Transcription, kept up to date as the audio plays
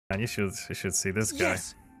And you should see this guy.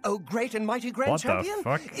 Yes! Oh, great and mighty Grand What Champion! the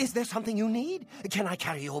fuck? Is there something you need? Can I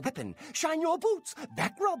carry your weapon? Shine your boots?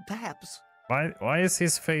 Back rub, perhaps? Why is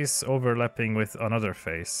his face overlapping with another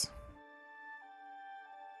face?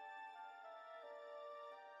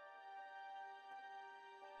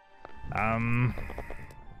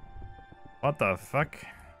 What the fuck?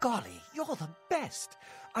 Golly, you're the best.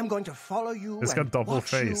 I'm going to follow you It's got and double watch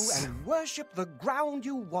face. you and worship the ground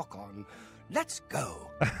you walk on. Let's go.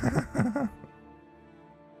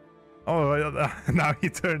 Oh, now he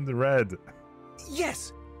turned red.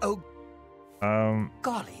 Yes. Oh,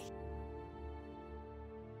 golly.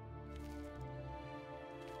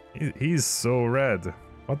 He's so red.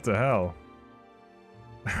 What the hell?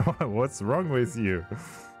 What's wrong with you?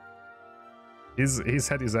 His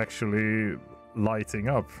head is actually lighting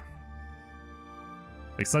up.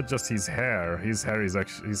 It's not just his hair. His head is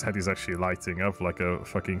actually lighting up like a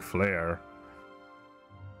fucking flare.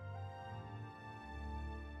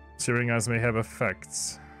 Shivering eyes may have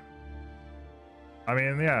effects. I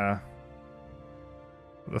mean, yeah.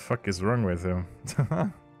 What the fuck is wrong with him?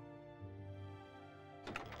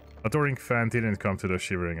 Adoring fan didn't come to the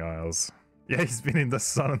Shivering Isles. Yeah, he's been in the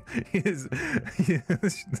sun.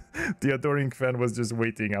 The Adoring fan was just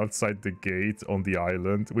waiting outside the gate on the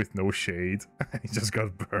island with no shade. He just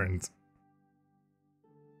got burned.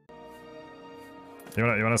 You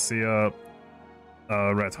wanna see a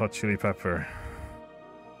Red Hot Chili Pepper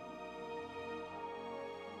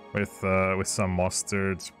with some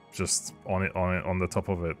mustard just on the top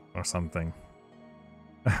of it or something.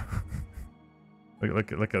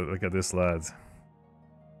 Look at this lad.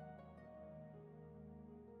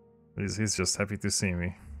 He's just happy to see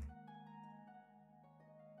me.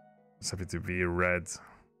 He's happy to be red.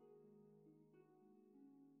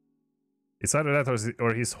 It's either that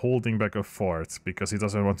or he's holding back a fart because he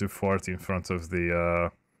doesn't want to fart in front of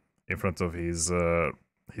the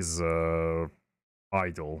his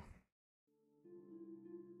idol.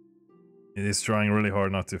 He is trying really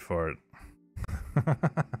hard not to fart.